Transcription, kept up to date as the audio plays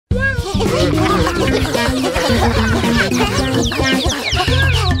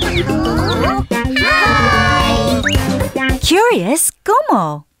Curious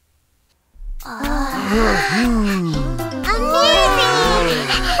como. Amazing!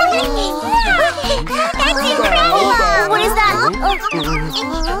 That's incredible! What is that?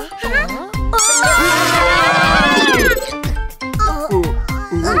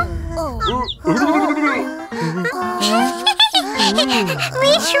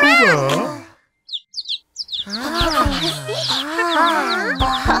 We shrunk!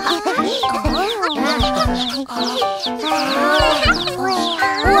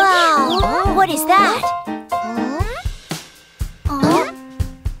 Wow! What is that?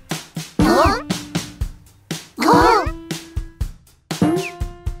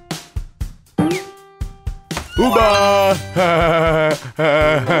 Uba!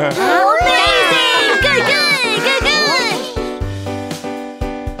 Amazing! Good, good, good, good!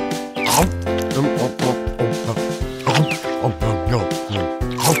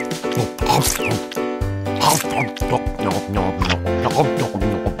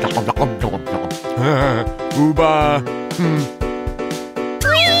 Uba!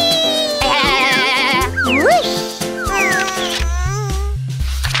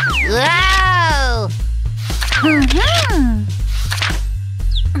 Wow!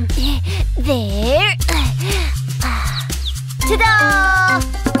 There. Ta-da!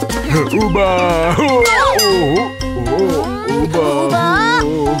 Uba! Uba!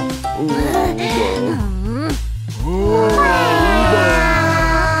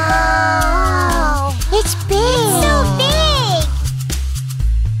 Wow! It's big! It's so big!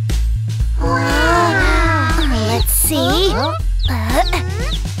 Wow! Let's see.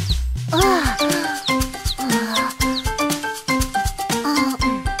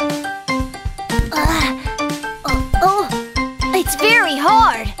 Oh, it's very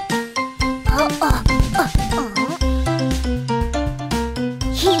hard.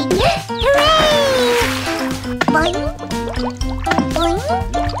 Boing! Boing!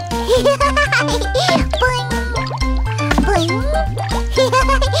 Boing!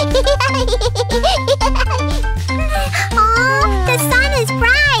 Oh, the sun is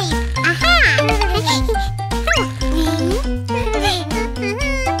bright! Aha!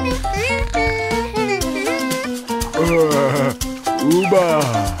 Uba!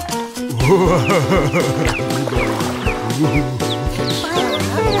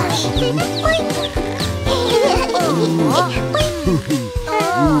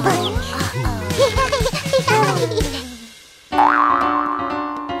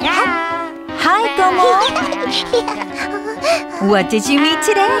 Hi, Como. What did you eat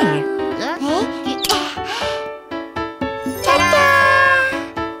today?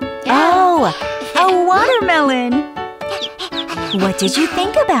 Oh, a watermelon. What did you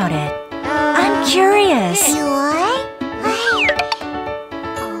think about it? I'm curious.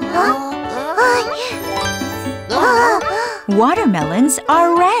 Watermelons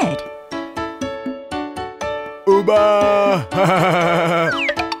are red. Uba!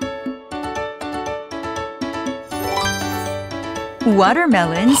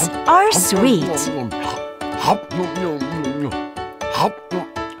 Watermelons are sweet.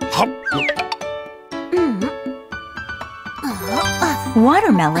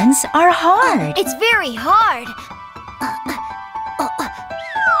 Watermelons are hard. It's very hard.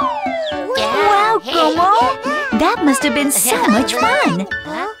 Wow, Como! That must have been so much fun.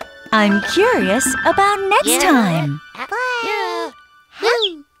 I'm curious about next time.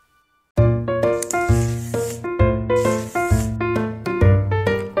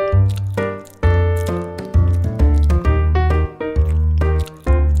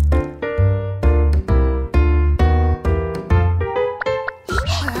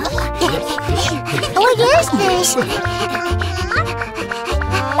 What is this?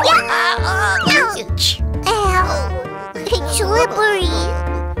 Ow! It's slippery.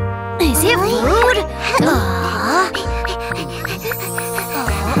 Is it rude?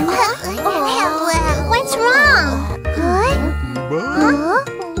 What's wrong?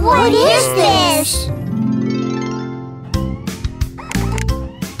 What is this?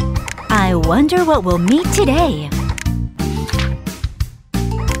 I wonder what we'll meet today.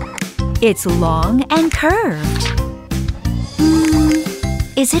 It's long and curved.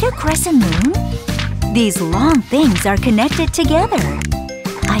 Is it a crescent moon? These long things are connected together.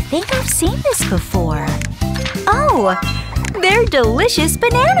 I think I've seen this before. Oh, they're delicious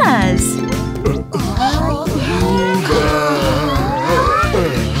bananas.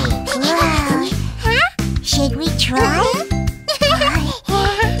 Should we try?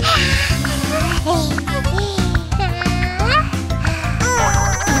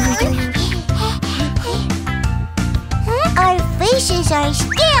 cakes are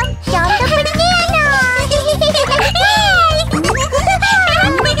stamped on the banana.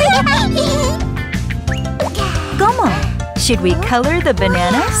 Como, should we color the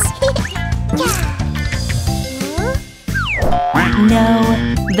bananas? No,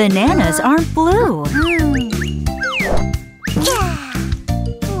 bananas aren't blue.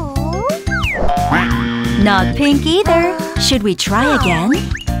 Not pink either. Should we try again?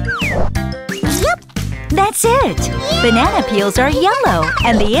 Yep. That's it! Banana peels are yellow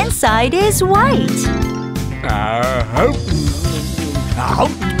and the inside is white.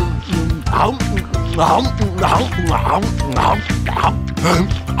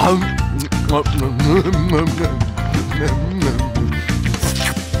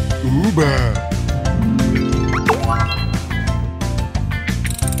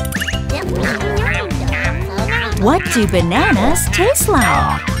 What do bananas taste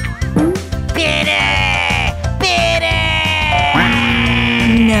like?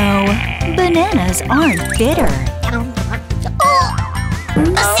 No, bananas aren't bitter.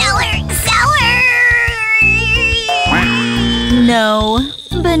 No,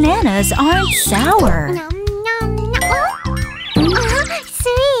 bananas aren't sour.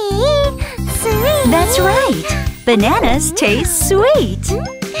 Sweet. That's right. Bananas taste sweet.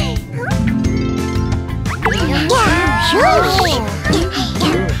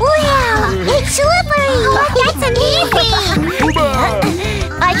 Wow, it's slippery. That's amazing.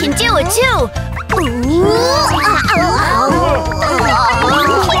 I can do it too.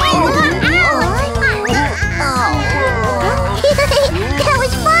 That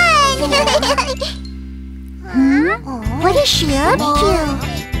was fun. What is she up to?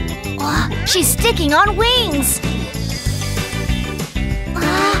 She's sticking on wings.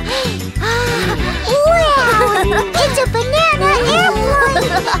 Wow, it's a banana airplane.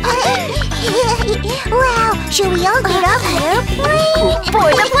 Wow, should we all get off the airplane? For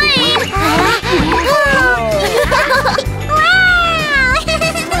the plane! Wow!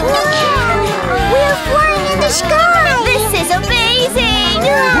 We're flying in the sky. This is amazing!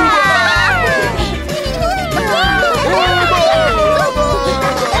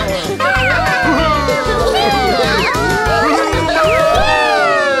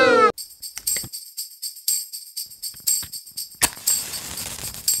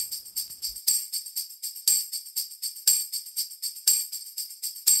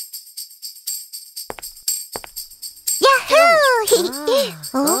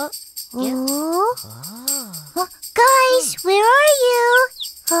 Guys, where are you?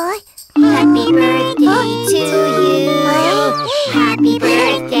 Happy birthday to you. Happy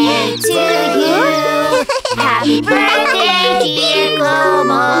birthday to you. Happy birthday, dear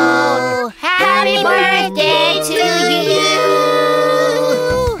Como. Happy birthday to you.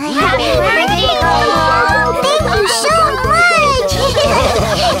 Happy birthday, Como. Thank you so much.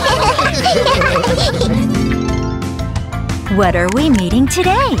 What are we meeting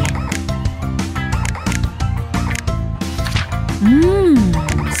today?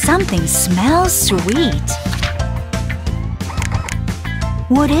 Something smells sweet.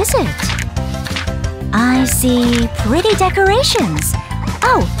 What is it? I see pretty decorations.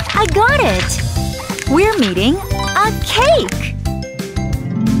 Oh, I got it! We're meeting a cake!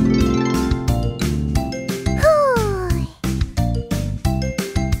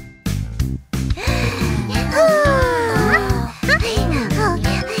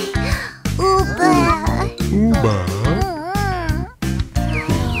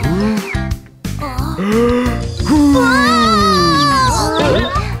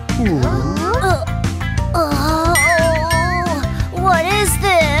 What is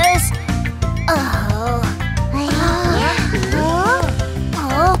this?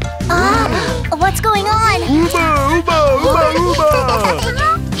 What's going on?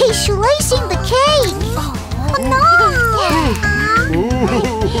 He's slicing the cake. Oh no!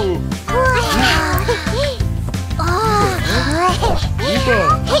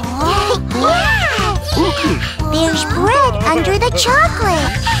 There's bread under the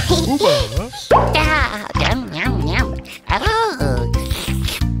chocolate.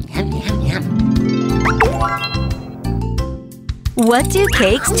 What do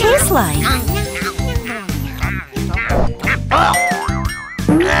cakes taste like?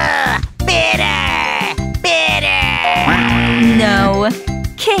 No,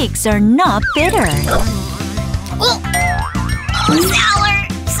 cakes are not bitter. Sour!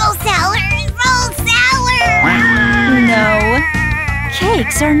 So sour! So sour! No,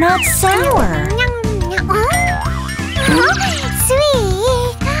 cakes are not sour.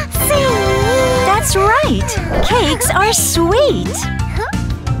 Sweet. That's right, cakes are sweet.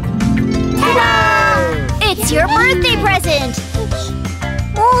 Ta-da! It's your birthday present!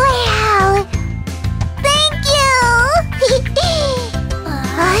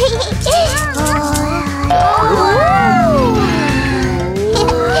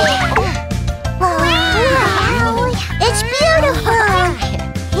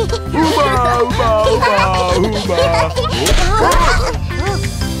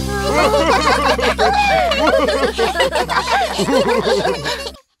 What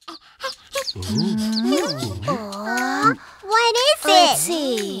is it? Let's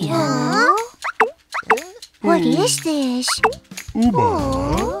see. What is this?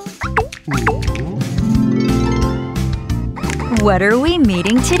 What are we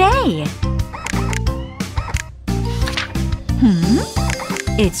meeting today?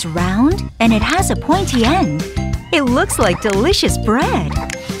 It's round and it has a pointy end. It looks like delicious bread.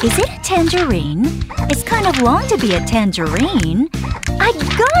 Is it a tangerine? It's kind of long to be a tangerine. I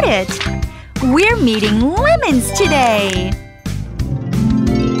got it! We're meeting lemons today!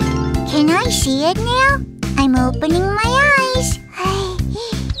 Can I see it now? I'm opening my eyes.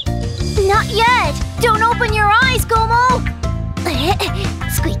 Not yet! Don't open your eyes, Gomo!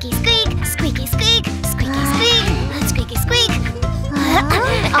 Squeaky squeak, squeaky squeak, squeaky squeak, squeaky squeak.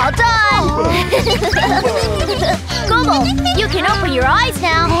 All done! Gomo, you can open your eyes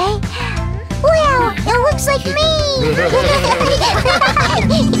now. Wow, it looks like me!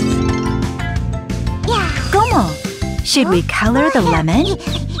 Gomo, should we color the lemon?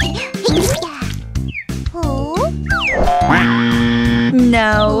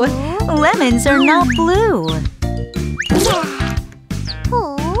 No, lemons are not blue.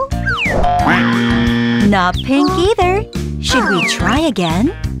 Not pink either. Should we try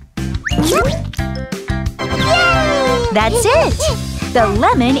again? That's it! The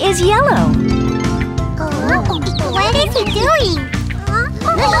lemon is yellow. What is he doing?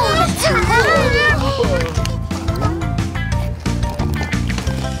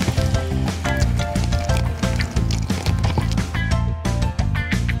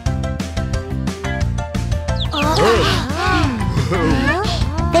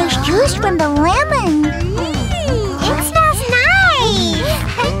 There's juice from the lemon. It smells nice.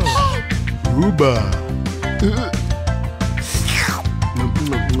 Uba. Nom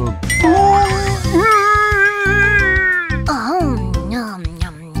nom nom.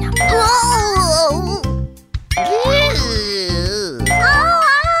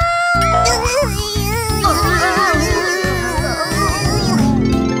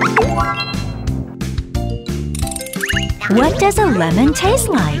 What does a lemon taste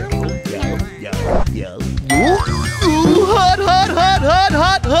like?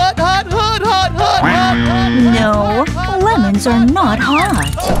 No, lemons are not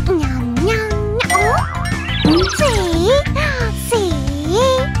hot.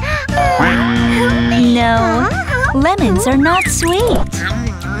 No, lemons are not sweet.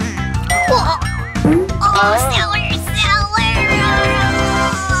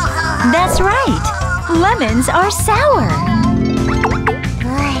 That's right, lemons are sour.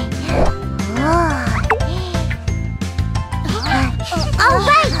 All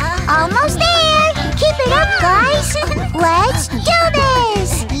right, almost there. Keep it up, guys. Let's do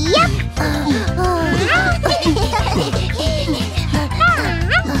this. Yep.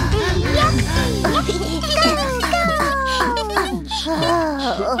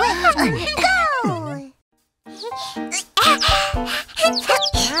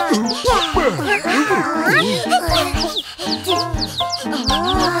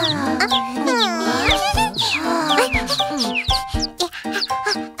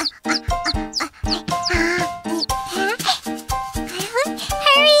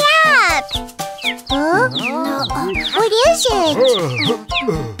 Hurry up! What is it?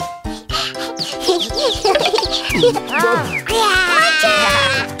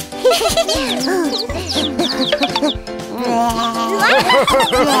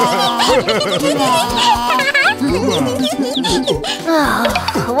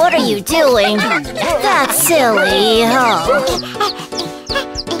 What are you doing? That's silly.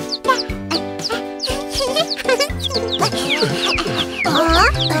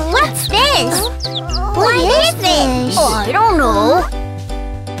 What's this? What is this? I don't know.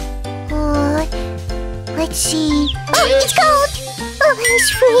 Let's see. Oh, it's cold. Oh, it's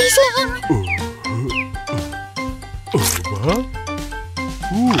freezing.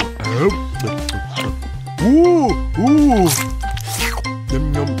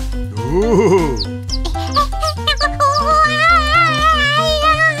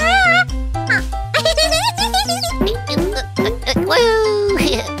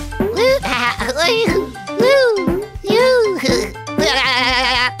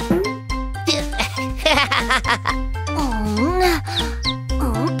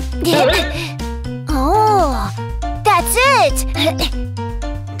 Yum yum. Oh, that's it.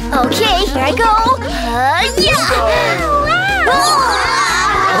 Okay, here I go.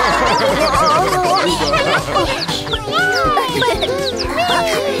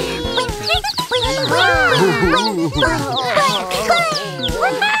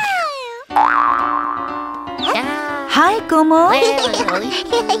 Hi, Como?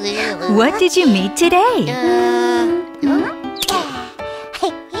 What did you meet today?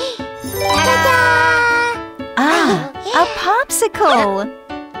 Ah, a popsicle!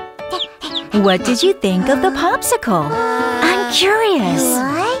 What did you think of the popsicle? I'm curious.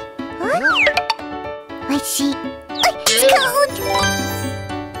 What? Let's see. It's cold!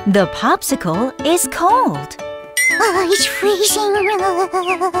 The popsicle is cold. Oh, it's freezing.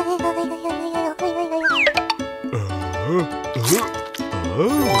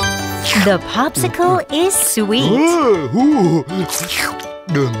 The popsicle is sweet.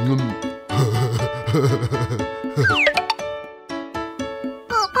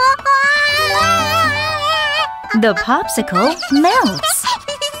 The popsicle melts.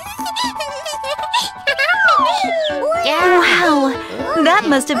 Wow, that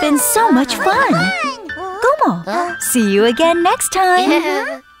must have been so much fun. Como, see you again next time.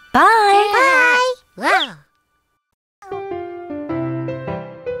 Bye. Bye. Wow.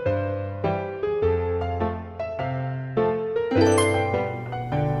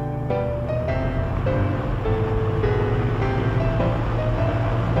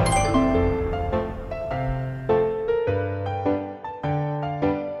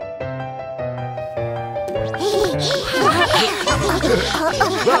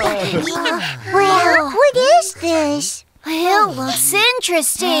 Well, what is this? It looks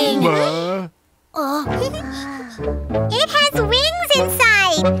interesting. It has wings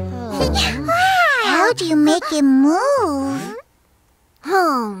inside. How do you make it move?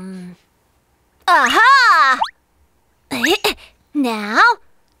 Aha! Now,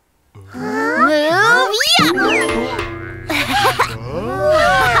 move. Yeah.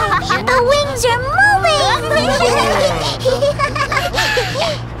 The wings are moving!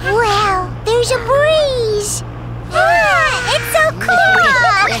 Wow, there's a breeze! Ah, it's so cool!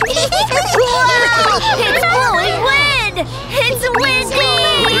 Wow! It's blowing wind! It's windy!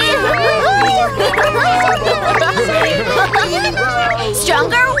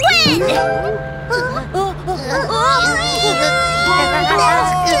 Stronger wind!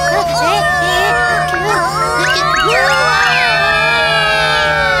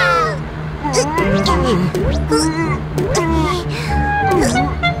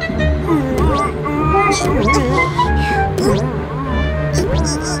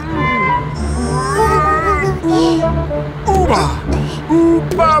 Uba!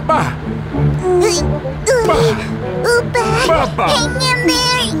 Ubaba! Baba! Hang in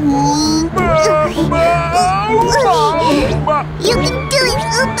there! Uba! You can do it,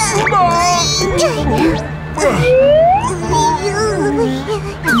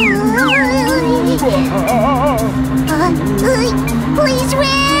 Please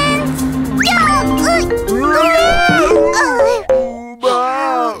win!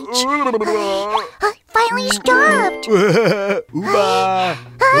 Finally stopped! Uba!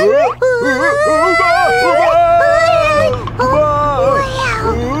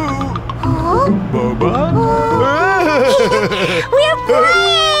 Baba? We're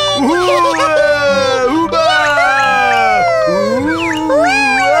flying! Uba!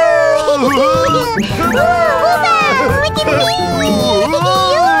 Look at me!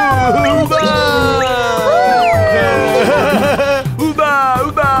 Uba! Uba!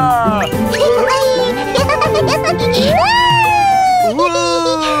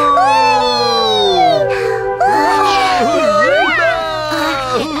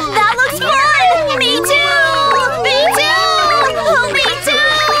 That looks fun! Me too! Me too! Oh, me too!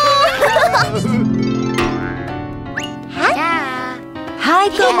 Hi,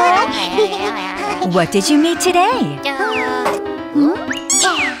 Como. What did you meet today?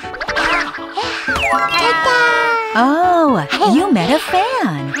 Oh, you met a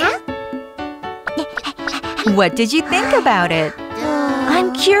fan. What did you think about it?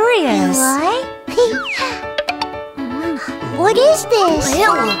 I'm curious. What is this? It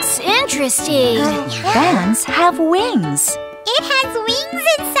looks interesting. Fans have wings. It has wings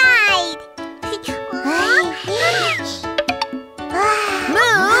inside.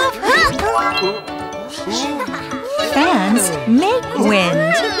 Fans make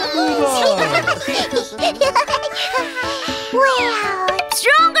wind. Wow.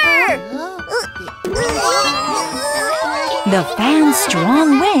 Stronger! The fan's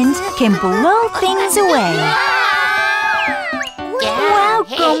strong wind can blow things away. Wow,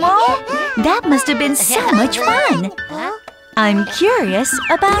 Como! That must have been so much fun. I'm curious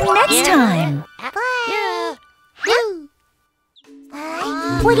about next time.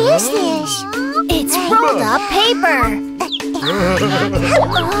 What is this? It's rolled up paper.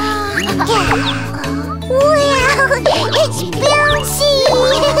 Wow, it's bouncy!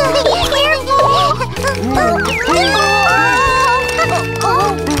 Careful!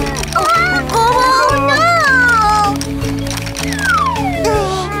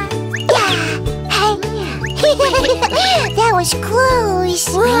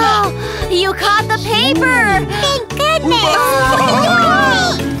 goodness! Wow! You caught the paper! Thank goodness!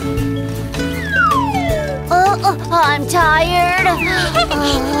 I'm tired.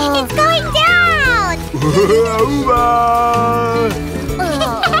 It's going down!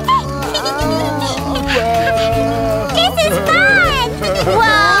 This is fun!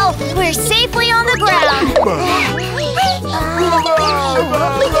 Wow! We're safely on the ground.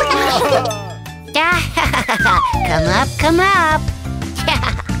 Come up, come up.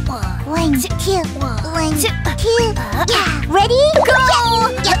 1, 2, 1, 2. Yeah, ready? Go!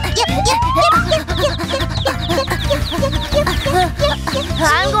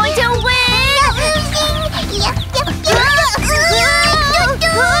 I'm going to win!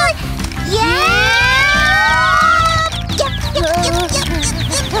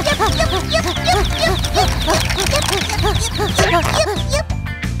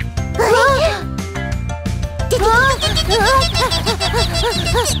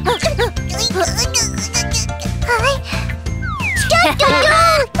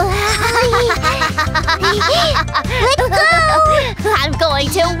 Let's go! I'm going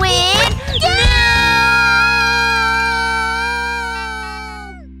to win!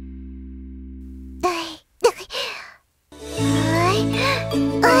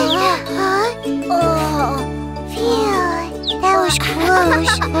 Phew, that was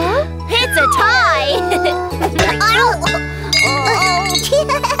close. It's a tie!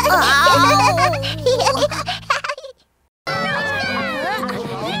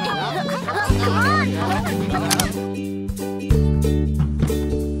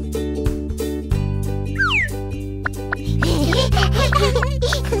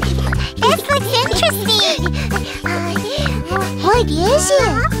 This looks interesting. What is it?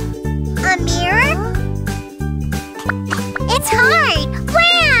 A mirror? It's hard.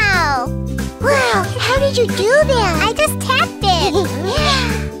 Wow! Wow, how did you do that? I just tapped it.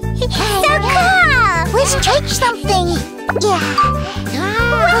 So cool! Let's check something. Yeah.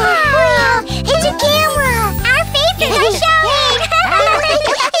 Wow! It's a camera! Our faces are showing!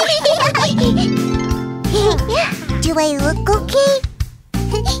 Do I look okay?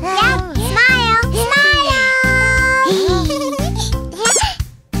 Yeah, smile! Smile!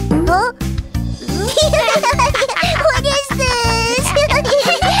 Huh? What is this?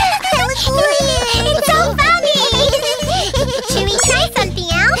 That was weird! It's so funny! Should we try something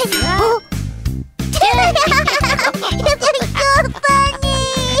else? It's so funny!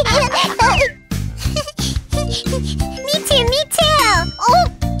 Me too, me too! Oh!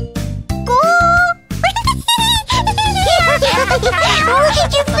 Look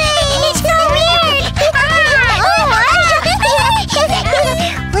at your face! It's so weird!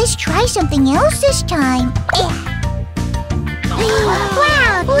 Let's try something else this time.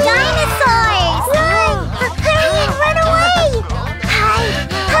 Wow! Dinosaurs! Hurry, run away! Hide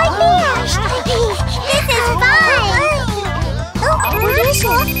fast! This is fun! Oh, what is it?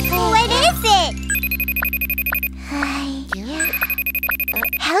 What is it?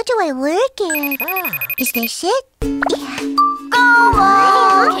 How do I work it? Is this it? Can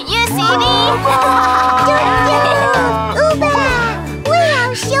you see me? Uba! Wow,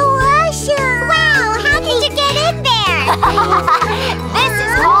 so awesome! Wow, how did you get in there? This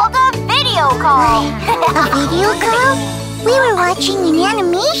is called a video call. A video call? We were watching an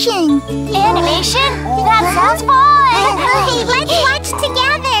animation. Animation? That sounds fun. Let's watch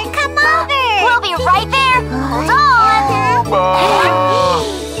together. Come over. We'll be right there. Hold on.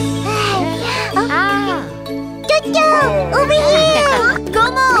 Over here!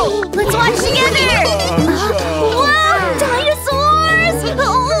 Gomo, let's watch together. Wow, dinosaurs!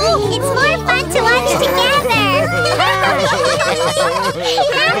 It's more fun to watch together.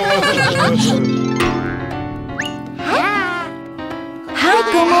 Hi,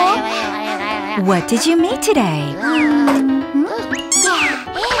 Gomo. What did you meet today?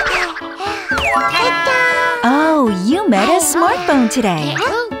 Oh, you met a smartphone today.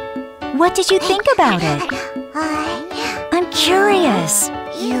 What did you think about it? I'm curious.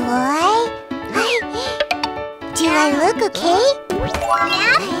 You are? Do I look okay?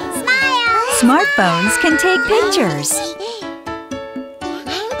 Yeah, smile! Smartphones can take pictures.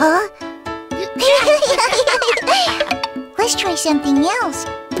 Huh? Let's try something else.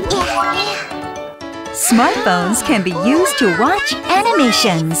 Smartphones can be used to watch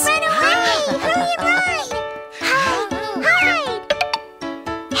animations.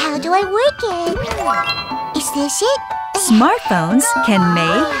 How do I work it? Is this it? Smartphones can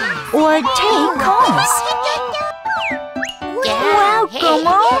make or take calls. Wow,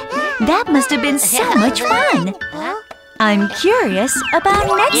 Gomo! That must have been so much fun. I'm curious about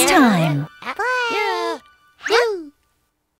next time.